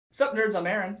Sup nerds, I'm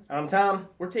Aaron. I'm Tom.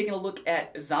 We're taking a look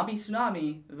at Zombie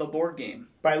Tsunami, the board game.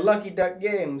 By Lucky Duck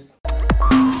Games.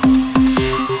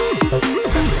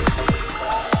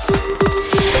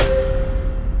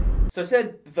 So I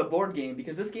said the board game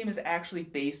because this game is actually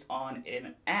based on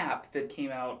an app that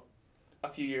came out a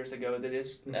few years ago that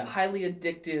is highly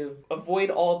addictive.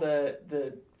 Avoid all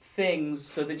the things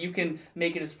so that you can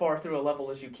make it as far through a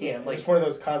level as you can. Yeah, like just one of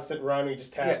those constant run where you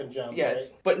just tap and jump. Yes,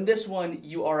 right? But in this one,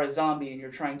 you are a zombie and you're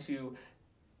trying to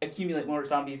accumulate more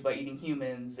zombies by eating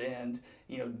humans and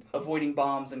avoiding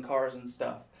bombs and cars and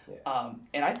stuff. Yeah.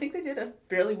 And I think they did a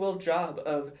fairly well job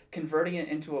of converting it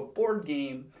into a board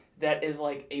game that is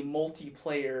like a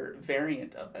multiplayer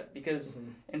variant of it. Because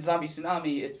in Zombie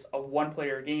Tsunami, it's a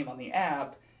one-player game on the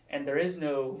app, and there is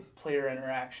no player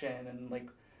interaction and like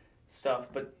stuff.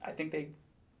 But I think they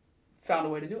found a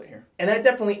way to do it here. And that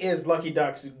definitely is Lucky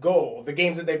Duck's goal. The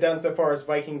games that they've done so far is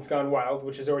Vikings Gone Wild,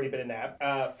 which has already been an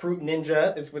app. Fruit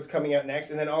Ninja is what's coming out next.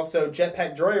 And then also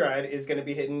Jetpack Joyride is going to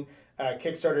be hitting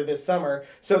Kickstarter this summer.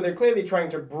 So they're clearly trying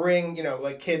to bring,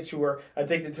 like kids who are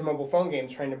addicted to mobile phone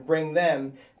games, trying to bring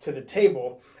them to the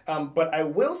table. But I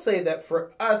will say that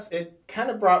for us, it kind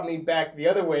of brought me back the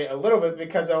other way a little bit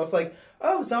because I was like,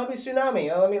 oh, Zombie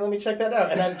Tsunami. Let me check that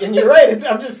out. And you're right.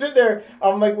 I'm just sitting there.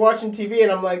 I'm like watching TV,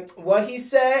 and I'm like, what he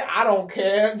say? I don't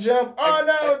care. Jump.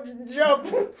 Oh no, jump.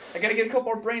 I gotta get a couple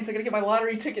more brains. I gotta get my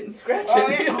lottery ticket and scratch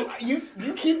it. Oh yeah.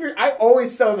 You keep your. I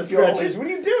always sell the scratchers. What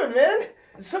are you doing, man?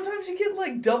 Sometimes you get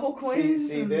like double coins.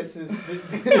 See, this is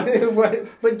what.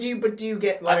 But do you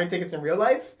get lottery tickets in real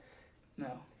life?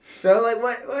 No. So like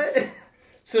what?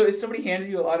 So if somebody handed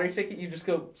you a lottery ticket, you just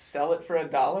go sell it for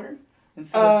 $1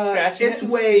 instead of scratching it.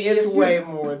 It's way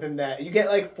more than that. You get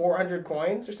like 400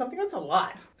 coins or something. That's a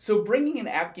lot. So bringing an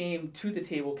app game to the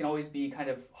table can always be kind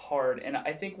of hard, and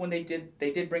I think when they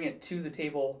did bring it to the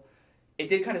table, it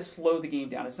did kind of slow the game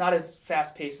down. It's not as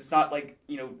fast paced. It's not like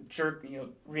jerk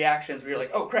reactions where you're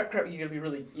like, oh crap, you gotta be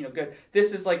really good.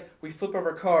 This is like we flip over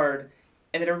a card,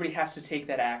 and then everybody has to take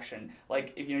that action.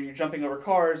 Like if you're jumping over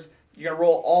cars, you're gonna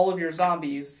roll all of your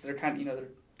zombies. They're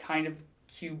kind of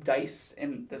cube dice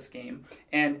in this game,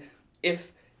 and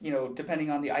if depending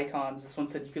on the icons, this one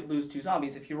said you could lose 2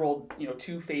 zombies. If you rolled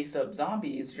 2 face-up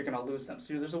zombies, you're gonna lose them.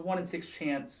 So there's a 1 in 6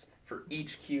 chance for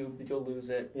each cube that you'll lose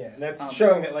it. Yeah, and that's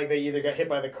showing that like they either got hit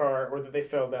by the car or that they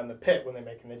fell down the pit when they're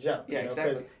making the jump. Yeah,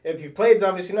 exactly. Because if you've played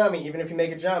Zombie Tsunami, even if you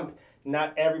make a jump,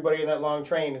 not everybody in that long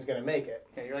train is going to make it.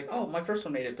 Yeah, you're like, oh, my first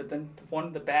one made it, but then the one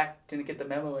in the back didn't get the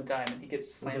memo in time, and he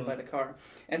gets slammed by the car.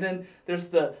 And then there's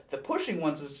the pushing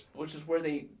ones, which is where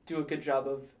they do a good job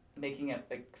of making it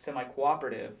like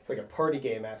semi-cooperative. It's like a party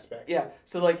game aspect. Yeah,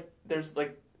 so like there's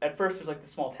like at first there's like the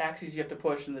small taxis you have to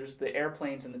push, and there's the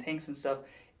airplanes and the tanks and stuff,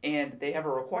 and they have a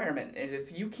requirement. And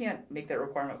if you can't make that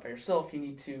requirement by yourself, you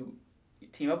need to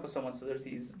team up with someone. So there's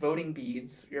these voting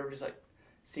beads. You're just like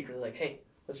secretly like, hey,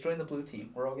 let's join the blue team.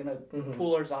 We're all going to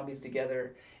pool our zombies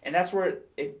together. And that's where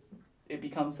it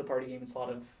becomes the party game. It's a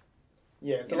lot of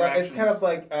it's kind of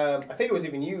like, I think it was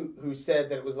even you who said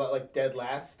that it was a lot like Dead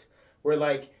Last, where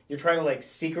like you're trying to like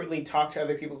secretly talk to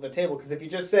other people at the table. Because if you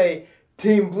just say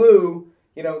Team Blue,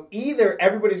 either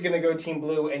everybody's going to go Team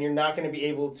Blue and you're not going to be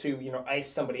able to, ice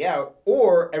somebody out,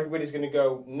 or everybody's going to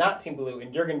go not Team Blue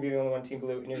and you're going to be the only one Team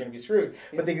Blue and you're going to be screwed.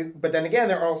 Yeah. But then again,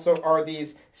 there also are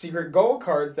these secret gold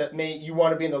cards that you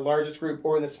want to be in the largest group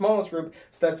or in the smallest group,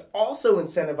 so that's also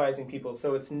incentivizing people.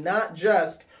 So it's not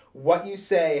just what you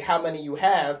say, how many you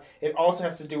have, it also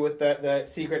has to do with the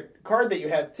secret card that you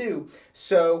have too.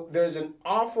 So there's an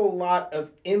awful lot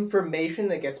of information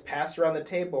that gets passed around the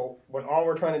table when all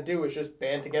we're trying to do is just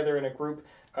band together in a group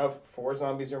of 4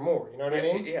 zombies or more. You know what I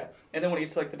mean? Yeah. And then when it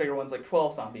gets to like the bigger ones, like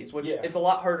 12 zombies, which is a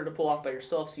lot harder to pull off by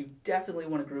yourself, so you definitely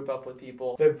want to group up with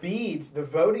people. The beads, the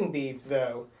voting beads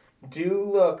though, do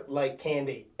look like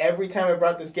candy. Every time I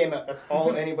brought this game up, that's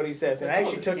all anybody says. And I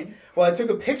actually took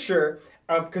a picture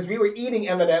because we were eating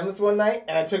M&Ms one night,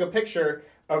 and I took a picture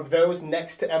of those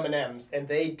next to M&Ms, and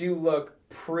they do look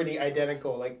pretty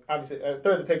identical. Like, obviously,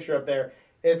 throw the picture up there.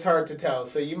 It's hard to tell.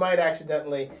 So you might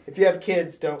accidentally, if you have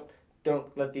kids, don't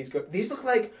let these go. These look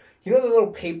like, the little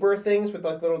paper things with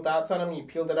like little dots on them, and you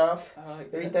peeled it off?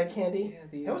 You eat that candy?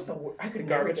 Yeah, that was the worst. I could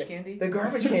garbage never candy? The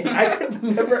garbage candy.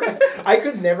 I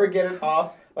could never get it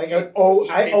off. Like,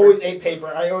 I always ate paper.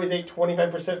 I always ate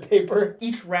 25% paper.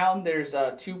 Each round, there's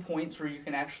 2 points where you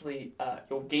can actually,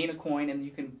 you'll gain a coin, and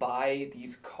you can buy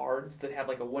these cards that have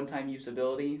like a one-time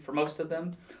usability for most of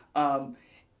them.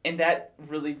 And that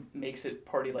really makes it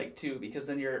party-like too, because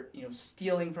then you're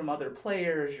stealing from other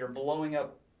players, you're blowing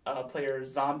up players'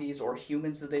 zombies or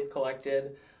humans that they've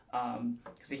collected,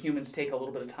 because the humans take a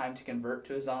little bit of time to convert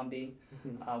to a zombie,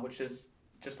 which is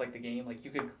just like the game. Like,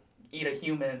 you could eat a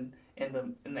human in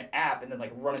the app and then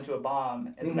like run into a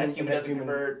bomb, and that human doesn't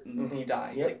convert, and you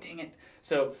die. You're like, dang it.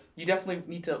 So you definitely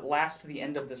need to last to the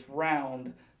end of this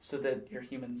round so that your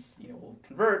humans, will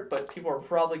convert, but people are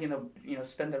probably going to,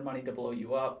 spend their money to blow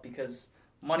you up because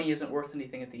money isn't worth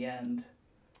anything at the end.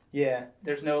 Yeah.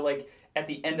 There's no, like, at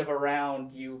the end of a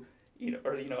round,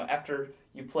 after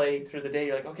you play through the day,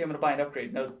 you're like, okay, I'm going to buy an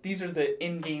upgrade. No, these are the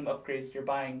in-game upgrades you're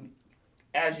buying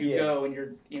as you go, and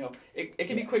you're, it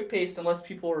can be quick-paced unless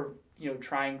people are,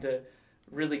 trying to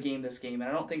really game this game. And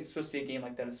I don't think it's supposed to be a game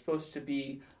like that. It's supposed to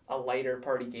be a lighter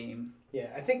party game.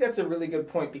 Yeah, I think that's a really good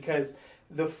point because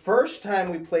the first time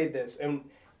we played this, and,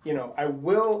 I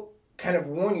will kind of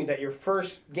warn you that your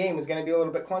first game is going to be a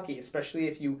little bit clunky, especially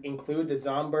if you include the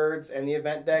Zombirds and the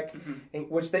event deck,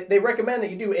 which they recommend that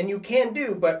you do, and you can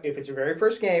do, but if it's your very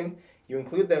first game, you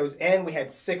include those, and we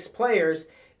had 6 players,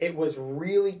 it was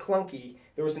really clunky.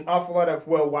 There was an awful lot of,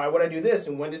 well, why would I do this,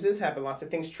 and when does this happen? Lots of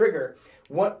things trigger.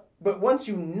 But once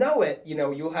you know it,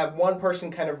 you'll have one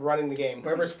person kind of running the game.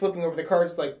 Whoever's flipping over the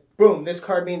cards, like, boom, this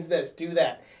card means this, do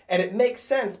that. And it makes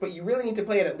sense, but you really need to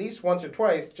play it at least once or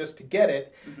twice just to get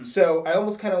it. So I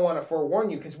almost kind of want to forewarn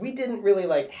you, because we didn't really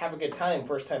have a good time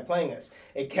first time playing this.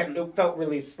 It felt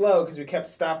really slow because we kept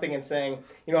stopping and saying,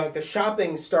 like the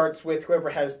shopping starts with whoever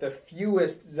has the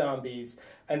fewest zombies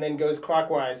and then goes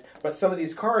clockwise. But some of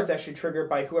these cards actually trigger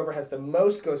by whoever has the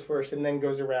most goes first and then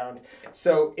goes around.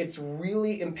 So it's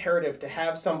really imperative to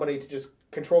have somebody to just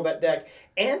control that deck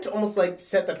and to almost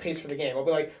set the pace for the game. I'll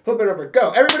be like, flip it over,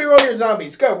 go. Everybody roll your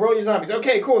zombies. Go, roll your zombies.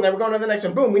 Okay, cool. Now we're going on to the next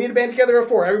one. Boom, we need to band together of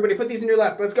 4. Everybody put these in your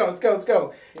left. Let's go, let's go, let's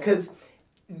go. Because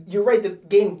you're right, the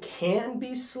game can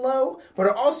be slow, but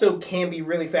it also can be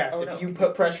really fast if you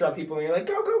put pressure on people and you're like,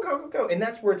 go, go, go, go, go. And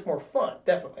that's where it's more fun,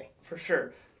 definitely. For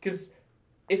sure. Because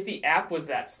if the app was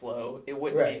that slow, it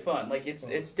wouldn't be fun. Like,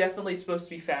 it's definitely supposed to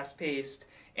be fast-paced,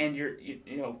 and you're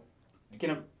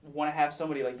going to want to have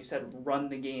somebody, like you said, run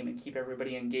the game and keep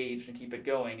everybody engaged and keep it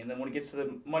going. And then when it gets to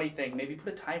the money thing, maybe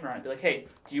put a timer on it. Be like, hey,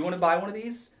 do you want to buy one of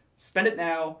these? Spend it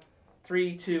now.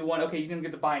 3, 2, 1. Okay, you didn't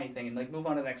get to buy anything, and move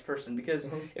on to the next person. Because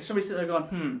if somebody's sitting there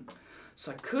going,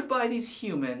 so I could buy these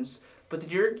humans, but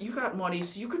you got money,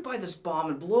 so you could buy this bomb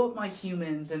and blow up my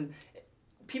humans, and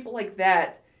people like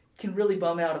that can really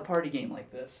bum out a party game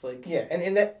like this.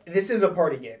 And that this is a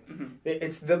party game.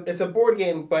 It's a board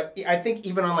game, but I think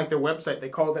even on their website they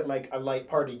called it a light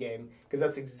party game because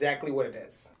that's exactly what it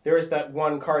is. There is that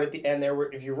one card at the end there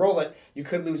where if you roll it, you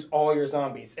could lose all your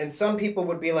zombies. And some people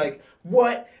would be like,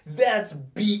 "What? That's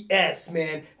BS,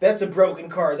 man. That's a broken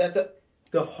card.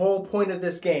 The whole point of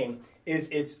this game is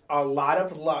it's a lot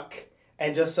of luck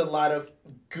and just a lot of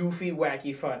goofy,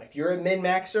 wacky fun. If you're a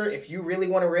min-maxer, if you really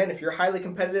want to win, if you're highly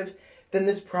competitive, then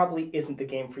this probably isn't the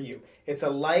game for you. It's a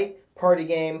light party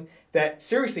game that,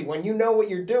 seriously, when you know what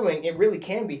you're doing, it really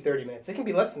can be 30 minutes. It can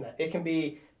be less than that. It can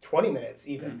be 20 minutes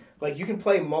even. You can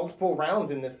play multiple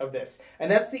rounds of this. And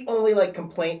that's the only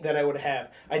complaint that I would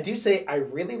have. I do say I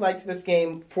really liked this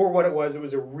game for what it was. It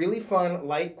was a really fun,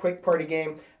 light, quick party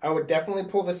game. I would definitely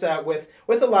pull this out with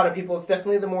a lot of people. It's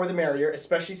definitely the more the merrier,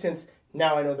 especially since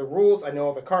now I know the rules, I know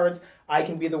all the cards, I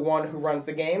can be the one who runs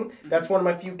the game. That's one of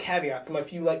my few caveats, my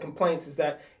few complaints is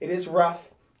that it is rough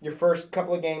your first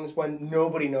couple of games when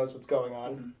nobody knows what's going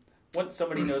on. Once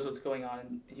somebody knows what's going on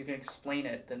and you can explain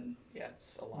it, then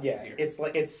it's a lot easier.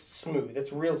 It's smooth,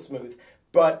 it's real smooth.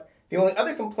 But the only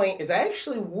other complaint is I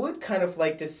actually would kind of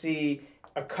like to see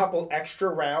a couple extra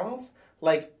rounds,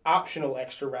 optional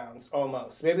extra rounds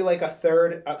almost. Maybe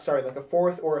a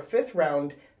fourth or a fifth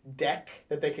round deck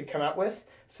that they could come out with,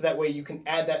 so that way you can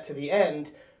add that to the end,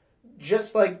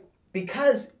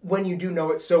 because when you do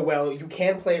know it so well, you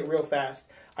can play it real fast.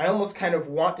 I almost kind of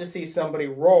want to see somebody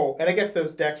roll, and I guess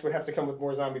those decks would have to come with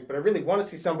more zombies, but I really want to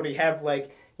see somebody have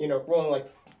rolling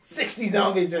 60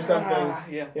 zombies or something,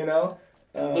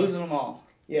 losing them all.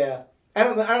 Yeah. I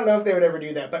don't know if they would ever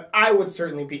do that, but I would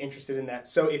certainly be interested in that.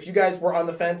 So if you guys were on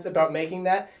the fence about making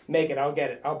that, make it. I'll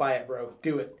get it. I'll buy it, bro.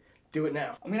 Do it. Do it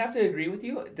now. I'm going to have to agree with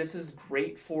you. This is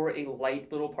great for a light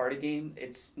little party game.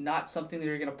 It's not something that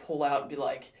you're going to pull out and be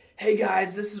like, hey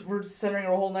guys, we're centering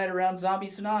our whole night around Zombie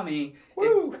Tsunami.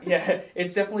 Woo!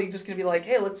 It's definitely just going to be like,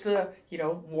 hey, let's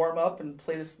warm up and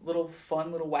play this little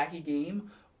fun, little wacky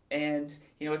game. And,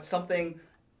 it's something,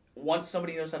 once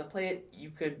somebody knows how to play it, you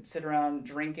could sit around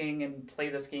drinking and play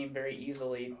this game very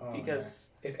easily because...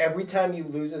 If every time you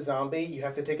lose a zombie, you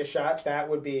have to take a shot, that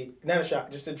would be... Not a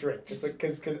shot, just a drink. Just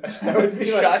because that would be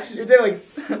you're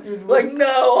taking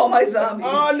no, all my zombies.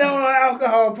 Oh, no,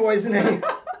 alcohol poisoning.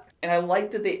 And I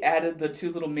like that they added the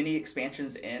 2 little mini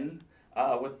expansions in.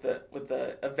 with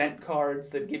the event cards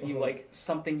that give you like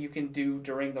something you can do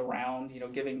during the round.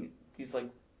 Giving these like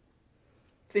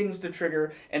things to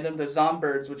trigger, and then the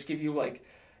Zombirds, which give you like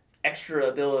extra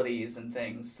abilities and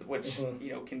things, which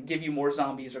can give you more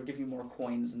zombies or give you more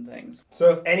coins and things.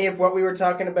 So if any of what we were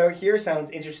talking about here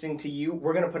sounds interesting to you,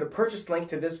 we're going to put a purchase link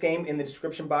to this game in the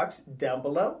description box down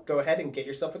below. Go ahead and get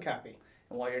yourself a copy.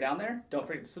 And while you're down there, don't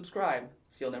forget to subscribe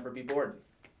so you'll never be bored.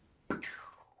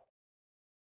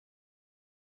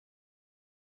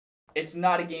 It's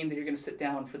not a game that you're going to sit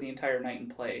down for the entire night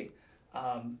and play.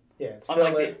 It's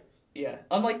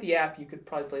unlike the app, you could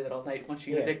probably play that all night once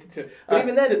you get addicted to it. But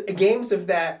even then, games of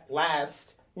that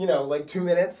last, like 2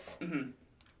 minutes.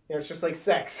 It's just like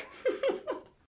sex.